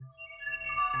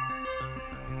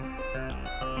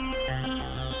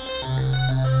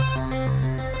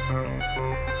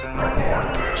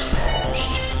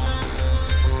most.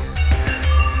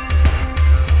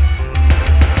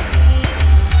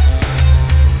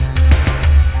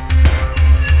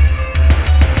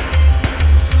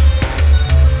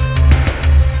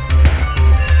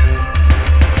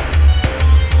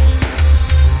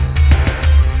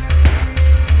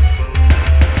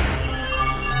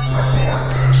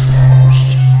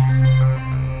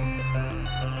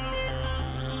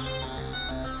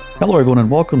 Hello, everyone, and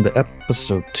welcome to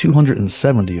episode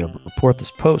 270 of Report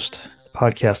This Post, the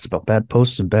podcast about bad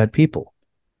posts and bad people.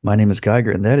 My name is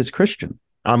Geiger, and that is Christian.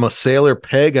 I'm a sailor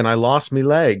peg, and I lost me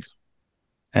leg.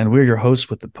 And we're your hosts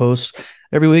with the posts.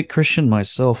 Every week, Christian,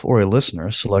 myself, or a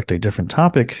listener select a different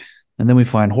topic, and then we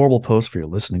find horrible posts for your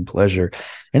listening pleasure.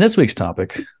 And this week's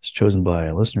topic is chosen by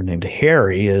a listener named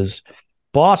Harry, is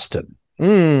Boston.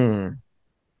 Beantown,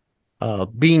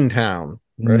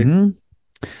 right? Mm-hmm.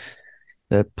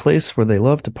 That place where they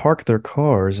love to park their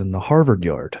cars in the Harvard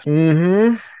Yard.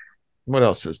 Mm-hmm. What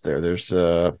else is there? There's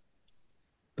the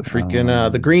freaking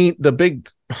the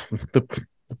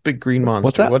big green monster.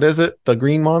 What's that? What is it? The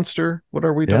green monster? What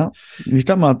are we doing? Yeah. You're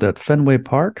talking about that Fenway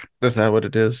Park? Is that what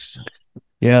it is?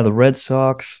 Yeah, the Red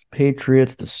Sox,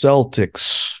 Patriots, the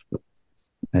Celtics,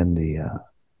 and the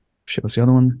what's the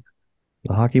other one?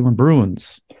 The hockey one,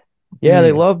 Bruins. Yeah,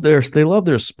 they love their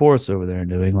sports over there in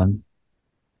New England.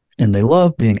 And they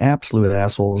love being absolute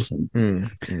assholes and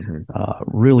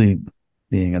really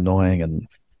being annoying. And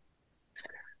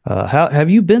how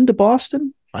have you been to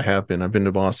Boston? I have been. I've been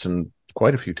to Boston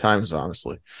quite a few times,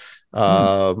 honestly.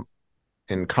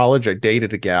 In college, I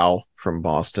dated a gal from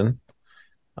Boston.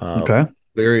 Okay.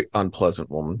 Very unpleasant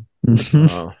woman.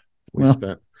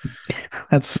 Spent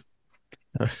that's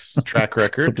track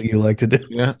record. Something you like to do.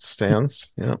 Yeah,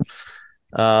 stands. Yeah.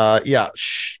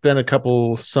 Spent a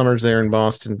couple summers there in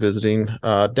Boston visiting.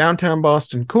 Downtown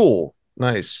Boston, cool,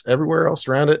 nice. Everywhere else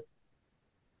around it,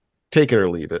 take it or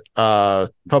leave it.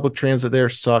 Public transit there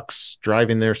sucks.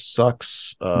 Driving there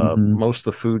sucks. Most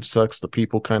of the food sucks. The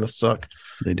people kind of suck.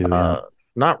 They do. Yeah.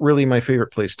 Not really my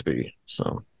favorite place to be.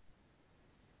 So,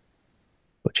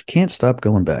 but you can't stop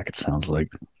going back. It sounds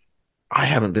like. I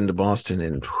haven't been to Boston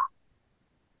in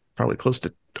probably close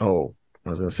to I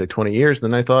was going to say 20 years.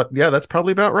 Then I thought, yeah, that's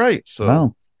probably about right. So,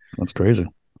 wow, that's crazy.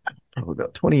 Probably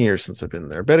about 20 years since I've been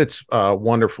there. I bet it's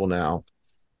wonderful now.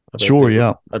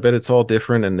 Yeah. I bet it's all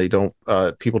different, and they don't.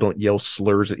 People don't yell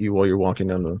slurs at you while you're walking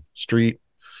down the street,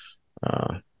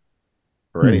 or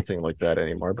anything like that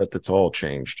anymore. I bet that's all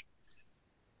changed.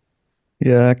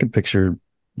 Yeah, I can picture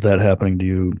that happening to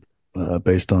you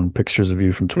based on pictures of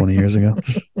you from 20 years ago.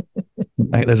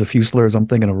 There's a few slurs I'm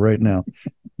thinking of right now.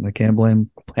 I can't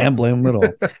blame them at all.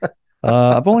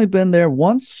 I've only been there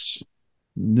once.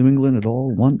 New England at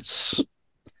all once.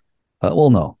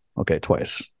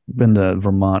 Twice. Been to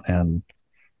Vermont and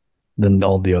then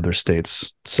all the other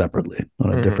states separately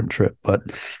on a different trip. But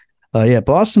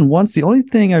Boston once. The only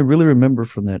thing I really remember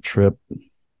from that trip,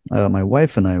 my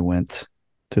wife and I went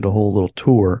to the whole little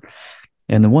tour.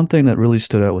 And the one thing that really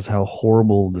stood out was how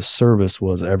horrible the service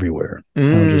was everywhere.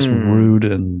 How just rude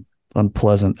and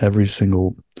unpleasant every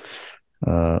single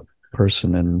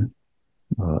person in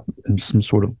some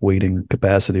sort of waiting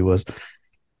capacity was.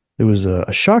 It was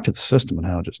a shock to the system and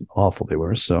how just awful they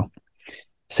were. So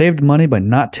saved money by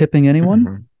not tipping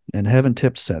anyone and haven't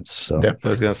tipped since. So I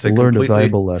was going to say, learned a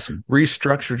valuable lesson.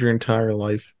 Restructured your entire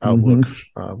life outlook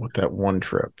with that one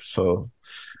trip. So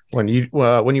when you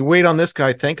wait on this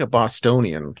guy, thank a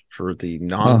Bostonian for the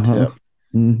non-tip.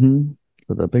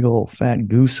 For the big old fat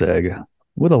goose egg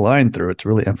with a line through it to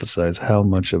really emphasize how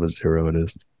much of a zero it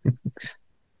is.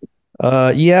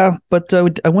 But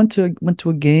I went to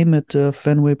a game at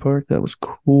Fenway Park. That was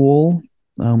cool.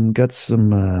 Got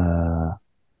some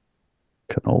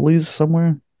cannolis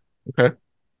somewhere. Okay,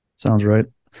 sounds right.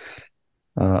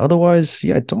 Otherwise,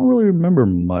 I don't really remember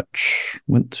much.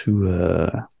 Went to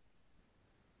a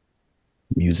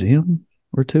museum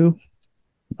or two.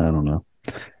 I don't know.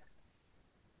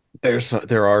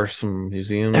 There are some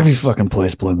museums. Every fucking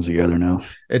place blends together now.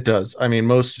 It does. I mean,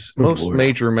 most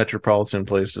major metropolitan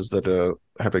places that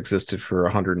have existed for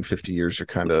 150 years are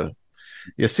kind of,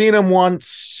 you seen them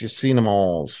once, you seen them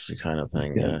all, kind of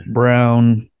thing. Yeah.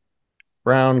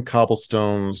 Brown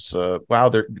cobblestones. Wow,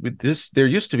 there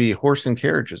used to be horse and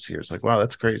carriages here. It's like, wow,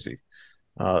 that's crazy.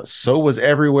 So was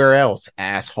everywhere else,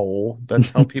 asshole. That's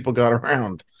how people got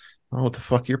around. I don't know what the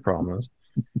fuck your problem is.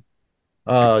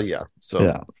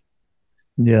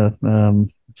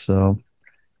 So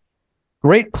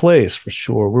great place for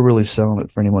sure. We're really selling it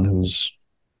for anyone who's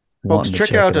folks.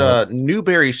 Check out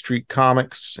Newberry Street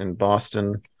Comics in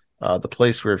Boston. The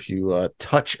place where if you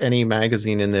touch any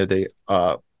magazine in there, they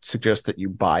suggest that you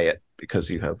buy it because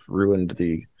you have ruined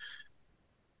the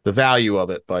value of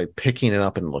it by picking it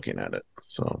up and looking at it.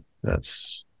 So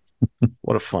that's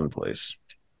what a fun place.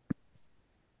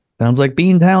 Sounds like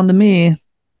Beantown to me.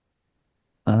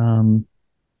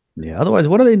 Yeah. Otherwise,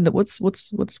 what are they? What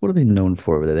are they known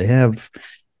for over there? They have.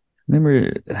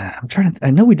 Remember, I'm trying to.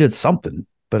 I know we did something,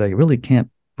 but I really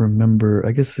can't remember.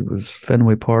 I guess it was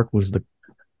Fenway Park was the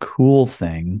cool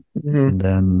thing, and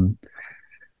then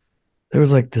there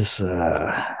was like this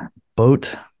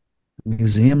boat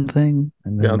museum thing,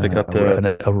 and then they got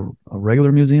a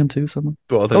regular museum too. Somewhere.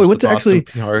 Well, we went to actually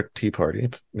Tea Party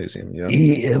Museum. Yeah,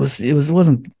 it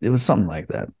was something like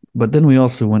that. But then we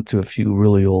also went to a few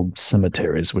really old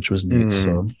cemeteries, which was neat.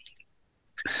 So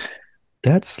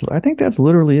I think that's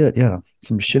literally it. Yeah,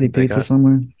 some shitty pizza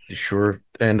somewhere. Sure,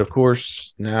 and of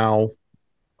course now,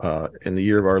 in the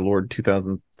year of our Lord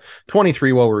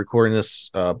 2023, while we're recording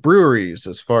this, breweries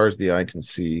as far as the eye can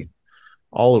see,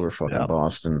 all over fucking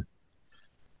Boston.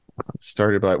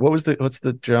 Started by what's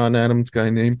the John Adams guy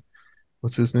name?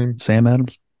 What's his name? Sam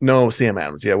Adams? No, Sam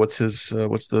Adams. Yeah, what's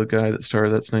the guy that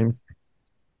started that's name?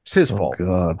 It's his fault.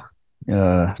 God.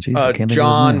 Geez,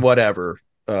 John whatever.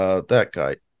 That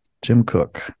guy. Jim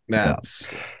Cook.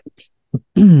 That's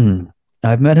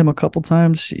I've met him a couple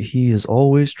times. He is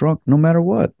always drunk no matter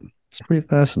what. It's pretty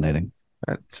fascinating.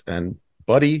 And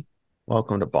buddy,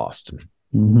 welcome to Boston.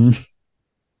 Mm-hmm.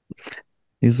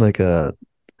 He's like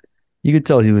you could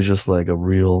tell he was just like a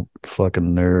real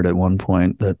fucking nerd at one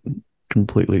point that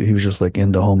he was just like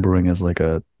into homebrewing as like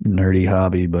a nerdy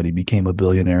hobby, but he became a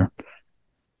billionaire.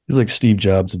 He's like Steve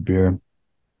Jobs of beer.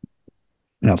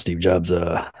 Not Steve Jobs,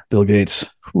 Bill Gates.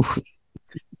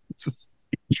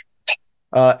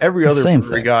 Every other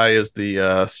brewery guy is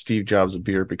the Steve Jobs of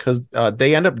beer because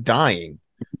they end up dying.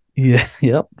 Yeah,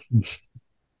 yep.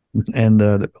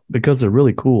 And because they're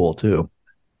really cool too.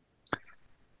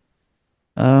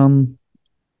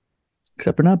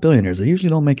 Except they're not billionaires. They usually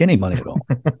don't make any money at all.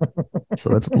 So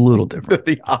that's a little different.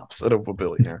 The opposite of a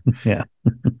billionaire. Yeah.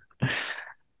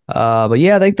 But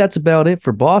yeah, I think that's about it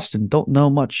for Boston. Don't know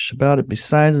much about it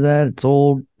besides that. It's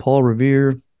old, Paul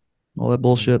Revere, all that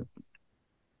bullshit.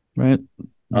 Right?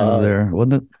 There,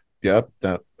 wasn't it? Yep,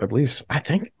 that I believe. I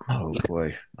think. Oh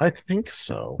boy, I think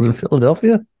so. Was it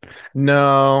Philadelphia?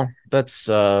 No, that's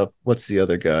what's the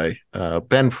other guy?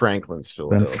 Ben Franklin's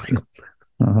Philadelphia.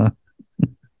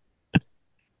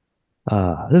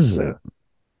 This is it.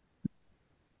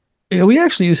 Yeah, we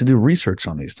actually used to do research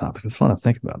on these topics. It's fun to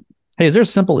think about. Hey, is there a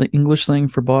simple English thing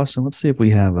for Boston? Let's see if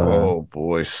we have. Oh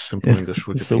boy, simple English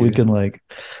Wikipedia. So we can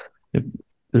if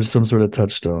there's some sort of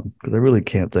touchstone, because I really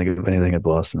can't think of anything at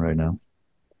Boston right now.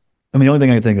 I mean, the only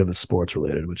thing I can think of is sports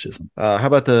related, which isn't. How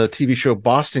about the TV show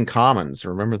Boston Commons?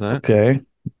 Remember that? Okay.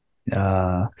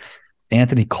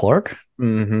 Anthony Clark.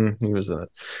 Mm-hmm. He was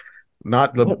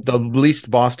not the least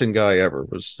Boston guy ever.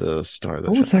 Was the star of that.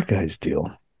 What was that guy's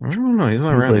deal? I don't know. He's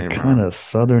not around anymore. Kind of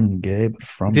Southern gay, but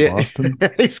from Boston.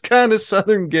 He's kind of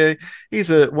Southern gay. He's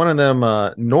one of them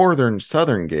Northern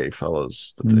Southern gay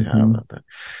fellows that they have out there.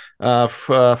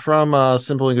 From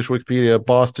Simple English Wikipedia,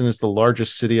 Boston is the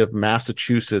largest city of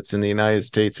Massachusetts in the United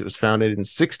States. It was founded in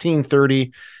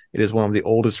 1630. It is one of the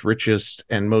oldest, richest,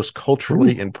 and most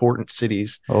culturally important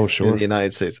cities in the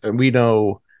United States. And we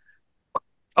know.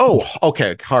 Oh,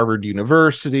 okay. Harvard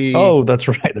University. Oh, that's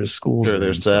right. There's schools. Sure,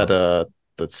 there's that.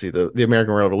 Let's see. The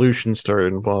American Revolution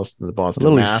started in Boston. The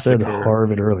Boston Massacre. Said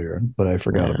Harvard earlier, but I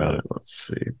forgot about it. Let's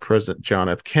see. President John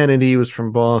F. Kennedy was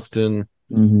from Boston.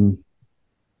 Mm-hmm.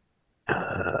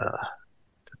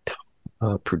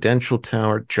 Prudential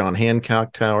Tower, John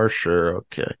Hancock Tower. Sure.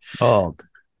 Okay. Oh,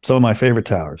 some of my favorite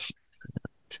towers.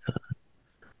 It's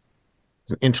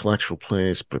an intellectual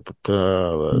place.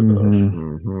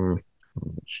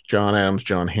 John Adams,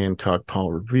 John Hancock,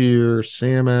 Paul Revere,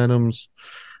 Sam Adams.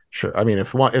 Sure. I mean,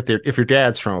 if your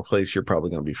dad's from a place, you're probably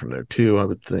going to be from there too, I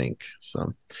would think.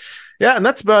 So, yeah, and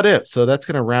that's about it. So that's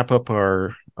going to wrap up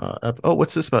our.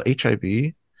 What's this about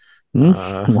HIV?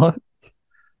 What?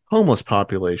 Homeless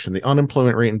population. The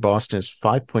unemployment rate in Boston is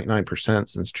 5.9%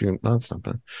 since June. No, that's not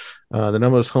bad. The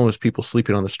number of homeless people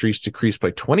sleeping on the streets decreased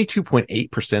by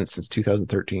 22.8% since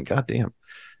 2013. God damn.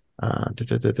 And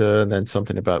then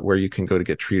something about where you can go to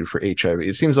get treated for HIV.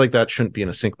 It seems like that shouldn't be in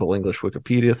a Simple English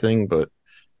Wikipedia thing, but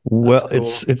well, cool.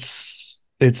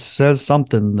 It says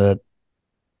something that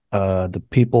the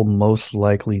people most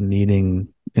likely needing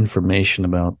information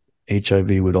about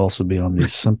HIV would also be on the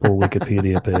Simple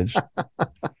Wikipedia page.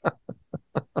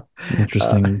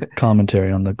 Interesting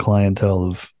commentary on the clientele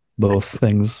of both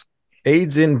things.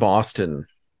 AIDS in Boston,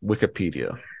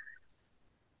 Wikipedia.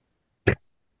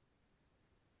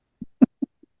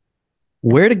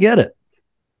 Where to get it?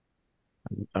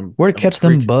 Where to catch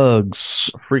them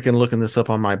bugs? Freaking looking this up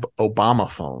on my Obama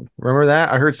phone. Remember that?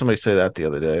 I heard somebody say that the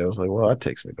other day. I was like, well, that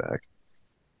takes me back.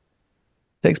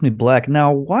 Takes me black.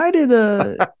 Now, why did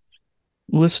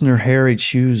listener Harry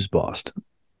choose Boston?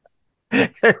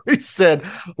 Harry said,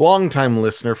 long-time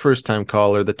listener, first-time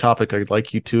caller, the topic I'd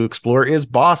like you to explore is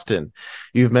Boston.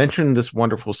 You've mentioned this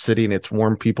wonderful city and its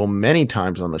warm people many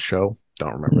times on the show.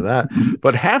 Don't remember that,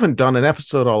 but haven't done an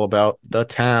episode all about the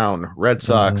town, Red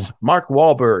Sox, Mark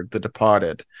Wahlberg, The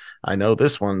Departed. I know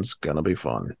this one's gonna be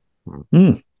fun. Well,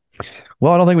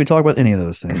 I don't think we talk about any of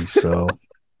those things, so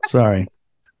sorry.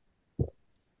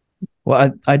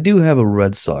 Well, I do have a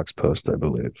Red Sox post, I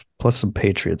believe, plus some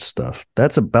Patriots stuff.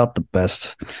 That's about the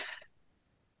best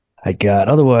I got.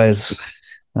 Otherwise,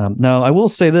 now I will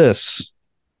say this.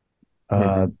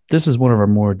 This is one of our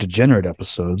more degenerate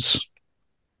episodes.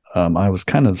 I was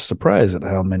kind of surprised at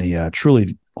how many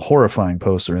truly horrifying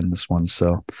posts are in this one.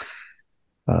 So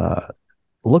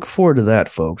look forward to that,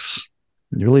 folks.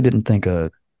 You really didn't think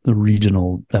a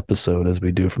regional episode, as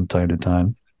we do from time to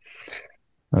time,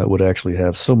 would actually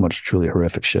have so much truly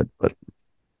horrific shit. But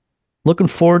looking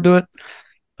forward to it.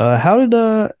 How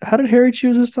did Harry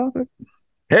choose this topic?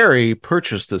 Harry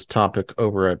purchased this topic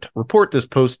over at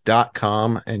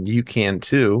reportthispost.com, and you can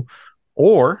too.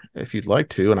 Or if you'd like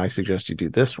to, and I suggest you do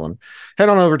this one, head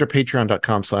on over to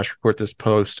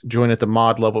patreon.com/reportthispost, join at the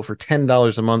mod level for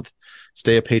 $10 a month,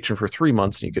 stay a patron for 3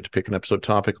 months, and you get to pick an episode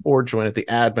topic, or join at the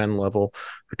admin level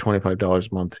for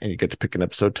 $25 a month, and you get to pick an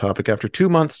episode topic after 2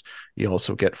 months. You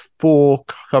also get full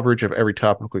coverage of every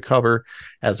topic we cover,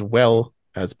 as well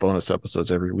as bonus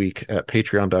episodes every week at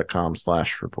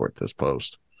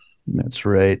patreon.com/reportthispost. That's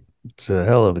right. It's a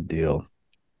hell of a deal.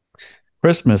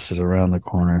 Christmas is around the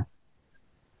corner.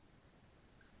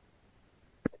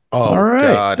 Oh, all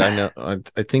right. God, I know. I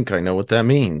think I know what that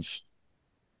means.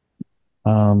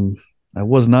 I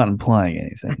was not implying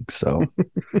anything. So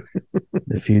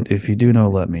if you do know,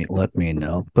 let me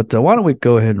know. But why don't we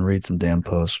go ahead and read some damn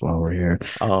posts while we're here?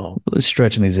 Oh, really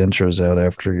stretching these intros out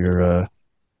after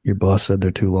your boss said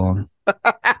they're too long.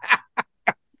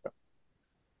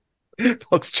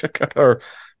 Folks, check out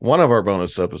one of our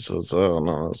bonus episodes. Oh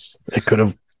no, it could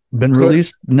have been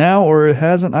released now or it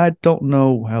hasn't. I don't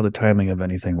know how the timing of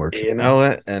anything works. You know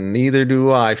it, and neither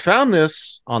do I. Found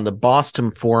this on the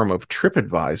Boston forum of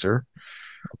TripAdvisor.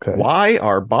 Okay. Why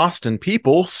are Boston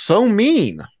people so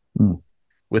mean?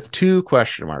 With 2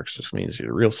 question marks, which means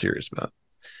you're real serious about it.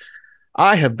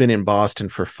 I have been in Boston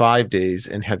for 5 days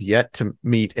and have yet to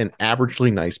meet an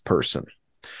averagely nice person.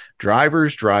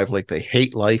 Drivers drive like they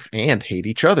hate life and hate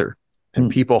each other, and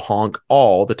people honk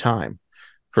all the time.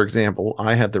 For example,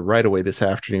 I had the right-of-way this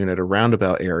afternoon at a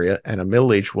roundabout area, and a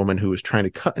middle-aged woman who was trying to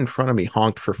cut in front of me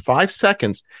honked for 5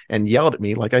 seconds and yelled at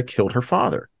me like I killed her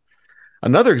father.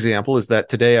 Another example is that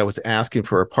today I was asking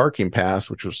for a parking pass,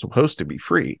 which was supposed to be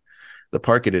free. The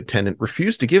parking attendant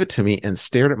refused to give it to me and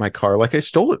stared at my car like I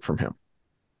stole it from him.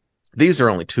 These are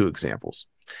only 2 examples.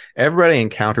 Everybody I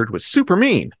encountered was super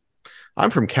mean. I'm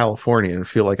from California and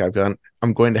feel like I'm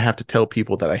going to have to tell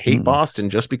people that I hate Boston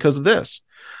just because of this.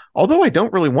 Although I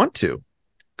don't really want to.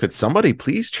 Could somebody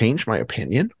please change my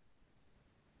opinion?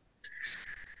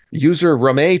 User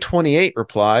Ramey28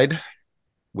 replied,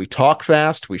 "We talk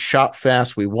fast, we shop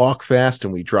fast, we walk fast,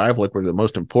 and we drive like we're the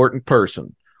most important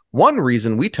person. One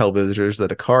reason we tell visitors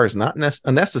that a car is not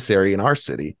unnecessary in our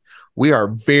city. We are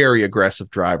very aggressive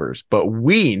drivers, but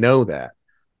we know that.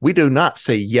 We do not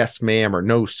say yes, ma'am, or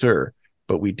no, sir,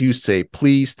 but we do say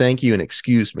please, thank you, and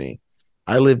excuse me.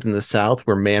 I lived in the South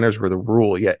where manners were the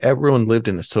rule, yet everyone lived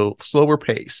in a slower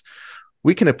pace.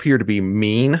 We can appear to be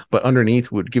mean, but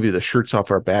underneath we would give you the shirts off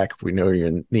our back if we know you're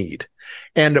in need."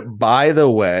 And by the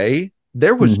way,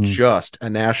 there was just a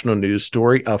national news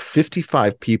story of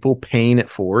 55 people paying it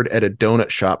forward at a donut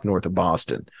shop north of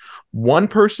Boston. One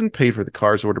person paid for the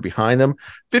car's order behind them.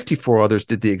 54 others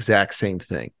did the exact same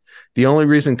thing. The only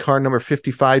reason car number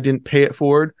 55 didn't pay it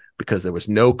forward, because there was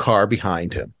no car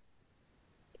behind him.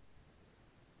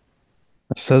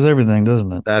 That says everything,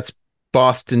 doesn't it? That's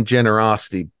Boston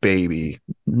generosity, baby.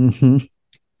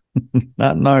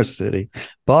 Not in our city.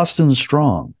 Boston's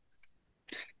strong.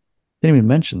 Didn't even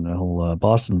mention the whole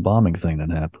Boston bombing thing that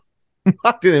happened.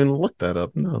 I didn't even look that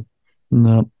up. No,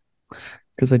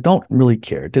 because I don't really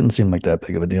care. It didn't seem like that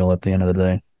big of a deal at the end of the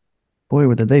day. Boy,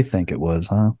 what did they think it was,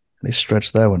 huh? They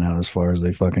stretched that one out as far as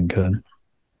they fucking could.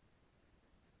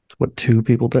 What 2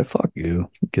 people did? Fuck you.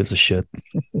 Who gives a shit?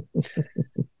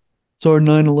 It's our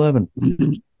 9/11.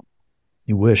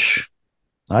 You wish.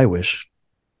 I wish.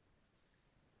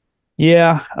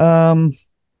 Yeah.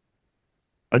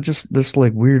 I just, this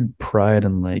like weird pride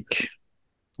and like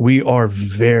We are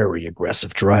very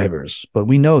aggressive drivers, but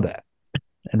we know that.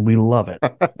 And we love it.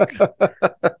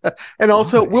 And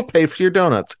also, we'll pay for your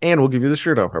donuts and we'll give you the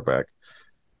shirt off our back.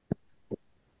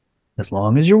 As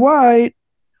long as you're white.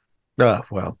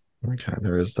 Well, okay,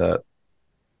 there is that.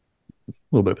 A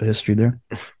little bit of history there.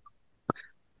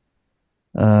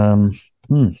 Yeah,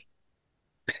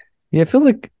 it feels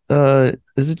like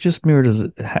is it just me or does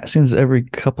it seems every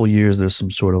couple years there's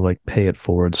some sort of like pay it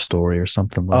forward story or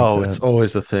something like that? It's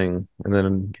always a thing.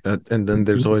 And then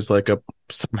there's always like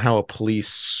somehow a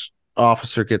police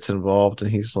officer gets involved and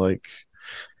he's like,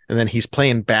 and then he's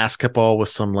playing basketball with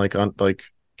some like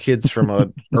kids from a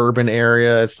urban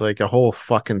area. It's like a whole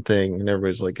fucking thing. And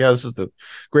everybody's like, yeah, this is the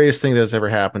greatest thing that's ever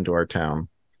happened to our town.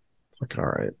 It's like, all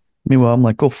right. Meanwhile, I'm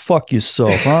like, go fuck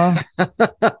yourself, huh?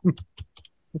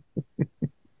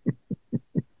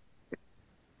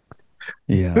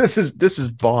 Yeah. This is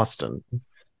Boston.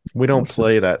 We don't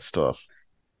play that stuff.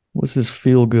 What's this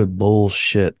feel good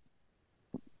bullshit?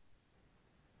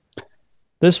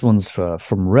 This one's from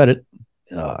Reddit.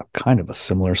 Kind of a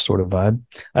similar sort of vibe.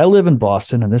 I live in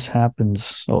Boston and this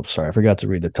happens. Oh, sorry. I forgot to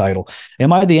read the title.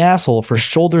 Am I the asshole for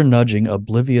shoulder nudging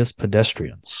oblivious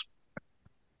pedestrians?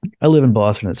 I live in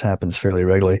Boston. This happens fairly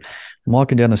regularly. I'm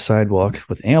walking down the sidewalk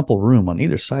with ample room on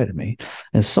either side of me,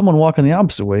 and someone walking the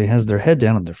opposite way has their head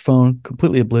down on their phone,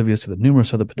 completely oblivious to the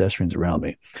numerous other pedestrians around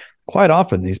me. Quite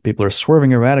often, these people are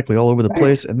swerving erratically all over the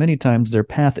place, and many times their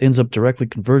path ends up directly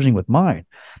converging with mine.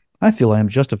 I feel I am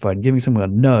justified in giving someone a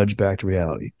nudge back to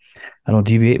reality. I don't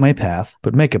deviate my path,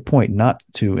 but make a point not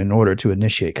to in order to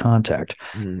initiate contact.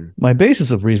 My basis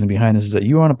of reason behind this is that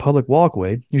you are on a public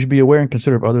walkway. You should be aware and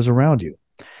considerate of others around you.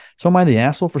 So am I the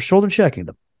asshole for shoulder checking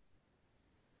them?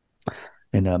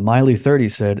 And Miley30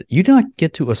 said, you do not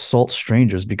get to assault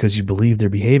strangers because you believe they're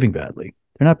behaving badly.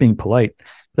 They're not being polite.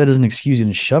 That doesn't excuse you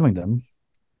in shoving them.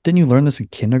 Didn't you learn this in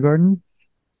kindergarten?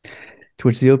 To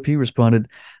which the OP responded,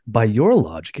 by your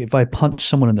logic, if I punched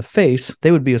someone in the face, they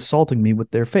would be assaulting me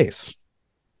with their face.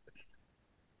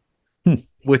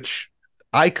 Which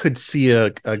I could see a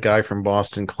guy from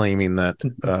Boston claiming that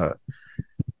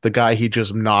the guy he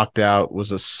just knocked out was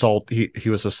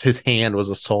his hand was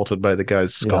assaulted by the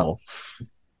guy's skull.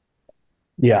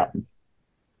 Yeah.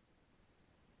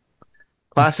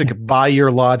 Classic by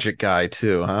your logic guy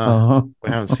too, huh? Uh-huh. We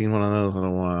haven't seen one of those in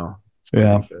a while.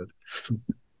 Yeah. Good.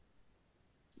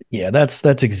 Yeah, that's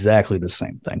exactly the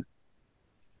same thing.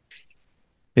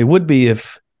 It would be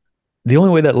if the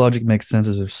only way that logic makes sense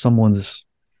is if someone's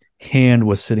hand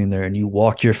was sitting there and you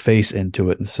walked your face into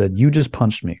it and said, you just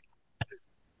punched me.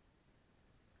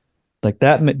 Like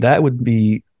that would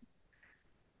be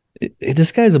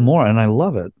this guy's a moron, and I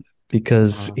love it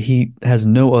because he has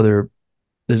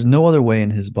there's no other way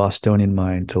in his Bostonian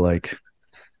mind to like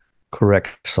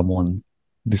correct someone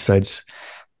besides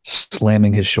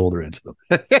slamming his shoulder into them.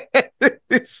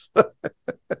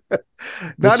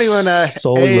 Not even a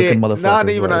solid-looking motherfucker. Not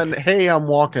even a hey, I'm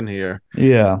walking here.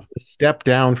 Yeah. Step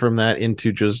down from that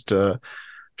into just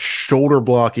shoulder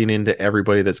blocking into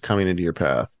everybody that's coming into your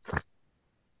path.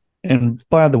 And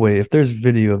by the way, if there's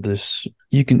video of this,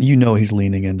 you know he's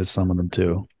leaning into some of them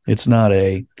too. It's not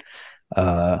a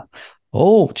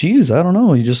oh geez, I don't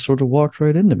know. He just sort of walked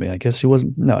right into me. I guess he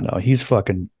wasn't. No, he's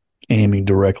fucking aiming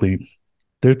directly.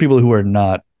 There's people who are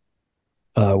not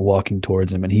walking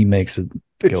towards him, and he makes it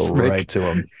go right to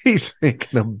him. He's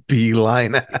making a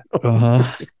beeline at him.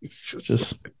 Uh-huh. He's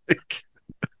just like...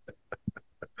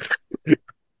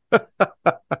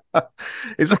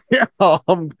 It's like,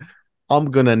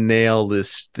 I'm gonna nail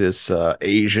this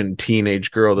Asian teenage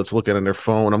girl that's looking at her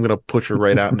phone. I'm gonna push her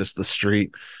right out into the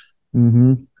street.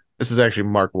 Mm-hmm. This is actually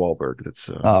Mark Wahlberg. That's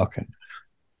oh, okay.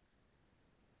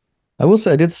 I will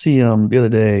say I did see the other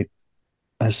day.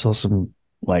 I saw some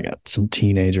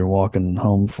teenager walking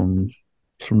home from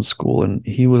school, and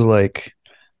he was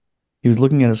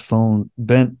looking at his phone,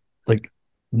 bent like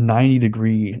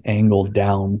 90-degree angle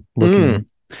down, looking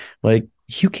like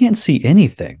you can't see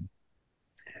anything.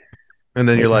 And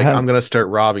then you're like, I'm gonna start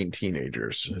robbing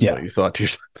teenagers. Yeah, what you thought to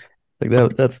yourself.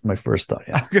 Like that's my first thought.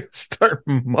 Yeah, I'm gonna start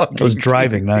mugging. I was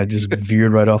driving, and I just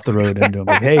veered right off the road into him.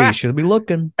 Like, hey, you should be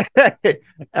looking.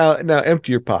 Now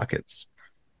empty your pockets.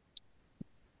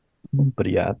 But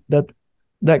yeah,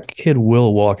 that kid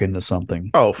will walk into something.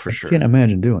 Oh, for sure. I can't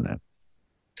imagine doing that.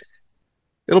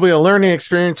 It'll be a learning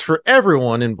experience for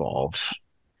everyone involved.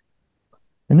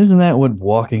 And isn't that what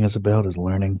walking is about? Is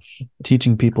learning,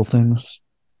 teaching people things,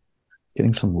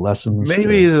 getting some lessons.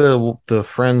 Maybe the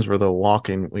friends were the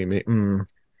walking we made. All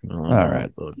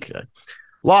right. Okay.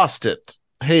 Lost it.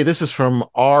 Hey, this is from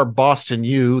our Boston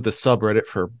U, the subreddit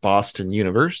for Boston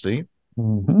University.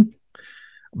 Mm-hmm.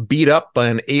 beat up by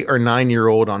an 8 or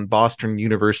 9-year-old on Boston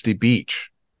University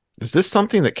beach. Is this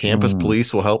something that campus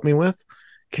police will help me with?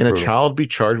 Can a child be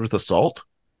charged with assault?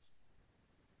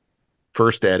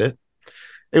 First edit.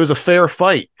 It was a fair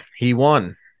fight. He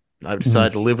won. I've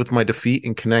decided to live with my defeat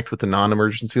and connect with the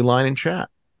non-emergency line in chat.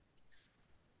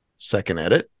 Second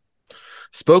edit.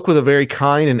 Spoke with a very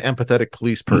kind and empathetic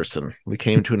police person. We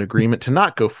came to an agreement to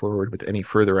not go forward with any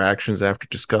further actions after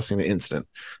discussing the incident.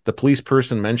 The police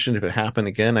person mentioned if it happened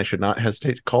again, I should not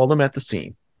hesitate to call them at the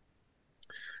scene.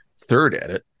 Third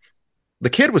edit. The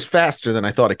kid was faster than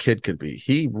I thought a kid could be.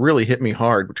 He really hit me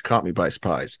hard, which caught me by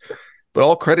surprise. But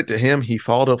all credit to him, he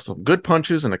followed up some good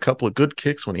punches and a couple of good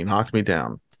kicks when he knocked me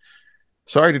down.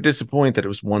 Sorry to disappoint that it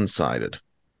was one-sided.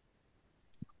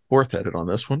 Fourth edit on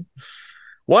this one.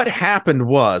 What happened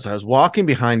was I was walking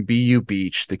behind BU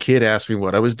Beach. The kid asked me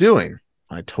what I was doing.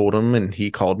 I told him, and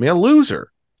he called me a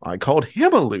loser. I called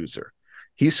him a loser.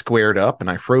 He squared up,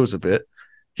 and I froze a bit.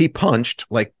 He punched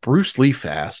like Bruce Lee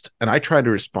fast, and I tried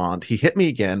to respond. He hit me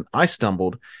again. I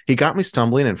stumbled. He got me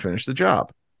stumbling and finished the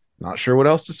job. Not sure what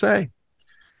else to say.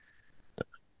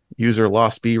 User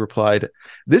Lost B replied,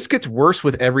 "This gets worse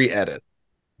with every edit."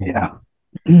 Yeah.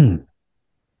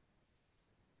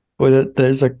 Boy,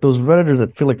 there's like those Redditors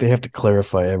that feel like they have to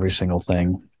clarify every single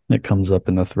thing that comes up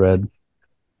in the thread.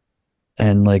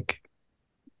 And like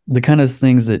the kind of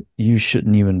things that you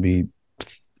shouldn't even be.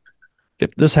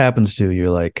 If this happens to you,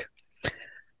 you're like,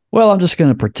 well, I'm just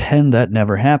going to pretend that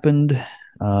never happened.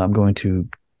 I'm going to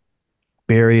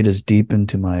bury it as deep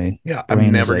into my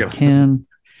brain as I can.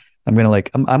 I'm going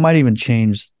to I might even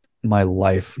change my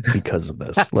life because of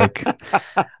this. Like,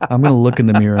 I'm going to look in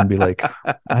the mirror and be like,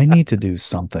 I need to do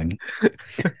something.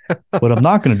 What I'm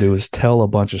not going to do is tell a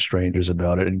bunch of strangers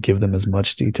about it and give them as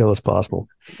much detail as possible.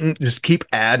 Just keep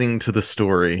adding to the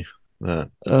story. Yeah.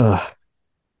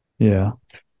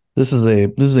 This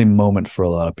is a moment for a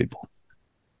lot of people.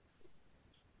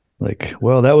 Like,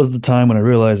 well, that was the time when I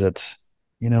realized that,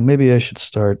 maybe I should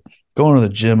start going to the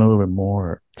gym a little bit more,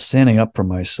 or standing up for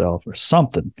myself or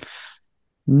something.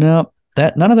 No,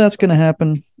 none of that's going to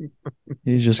happen.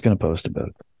 He's just going to post about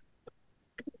it.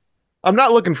 I'm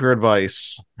not looking for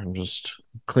advice. I'm just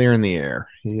clearing the air.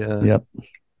 Yep.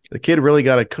 The kid really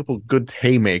got a couple good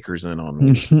haymakers in on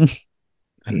me.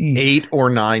 An 8 or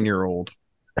 9-year-old.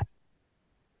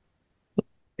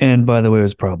 And by the way, it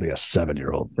was probably a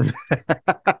 7-year-old.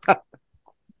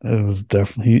 It was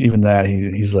definitely even that.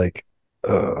 He's like,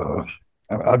 I'll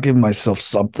give myself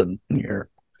something here.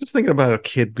 Just thinking about a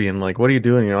kid being like, "What are you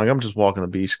doing?" You're like, "I'm just walking the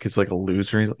beach." The kid's like a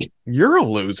loser. He's like, "You're a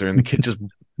loser," and the kid just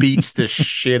beats the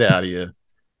shit out of you.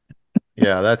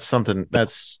 Yeah, that's something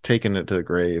that's taking it to the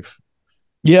grave.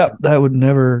 Yeah, that would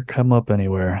never come up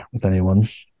anywhere with anyone.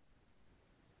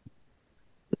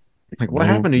 Like, what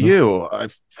happened to you? I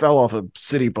fell off a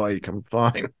city bike. I'm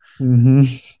fine. Mm-hmm.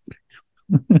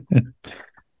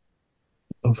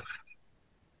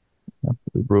 Absolutely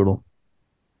brutal.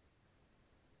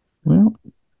 Well,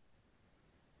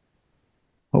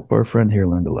 hope our friend here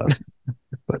learned a lesson,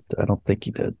 but I don't think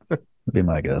he did. That'd be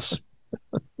my guess.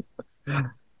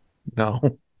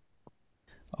 No.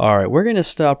 All right, we're going to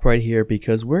stop right here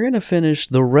because we're going to finish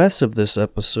the rest of this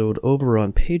episode over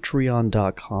on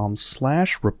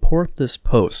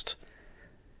patreon.com/reportthispost.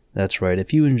 That's right.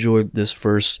 If you enjoyed this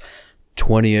first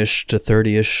 20-ish to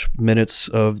 30-ish minutes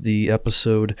of the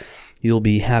episode, you'll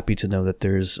be happy to know that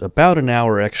there's about an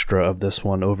hour extra of this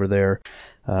one over there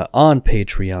on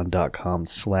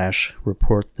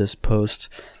patreon.com/reportthispost.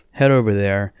 Head over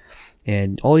there.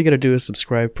 And all you got to do is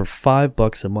subscribe for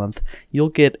 $5 a month. You'll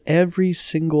get every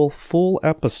single full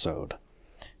episode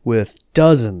with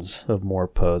dozens of more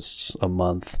posts a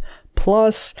month,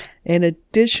 plus an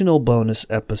additional bonus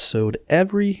episode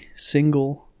every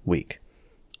single week.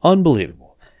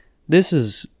 Unbelievable. This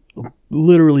is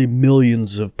literally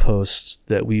millions of posts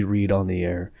that we read on the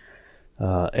air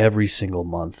every single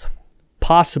month.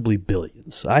 Possibly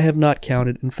billions. I have not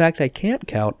counted. In fact, I can't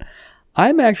count.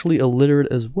 I'm actually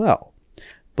illiterate as well.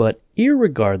 But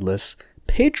irregardless,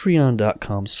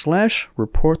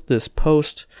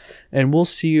 patreon.com/reportthispost, and we'll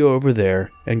see you over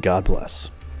there, and God bless.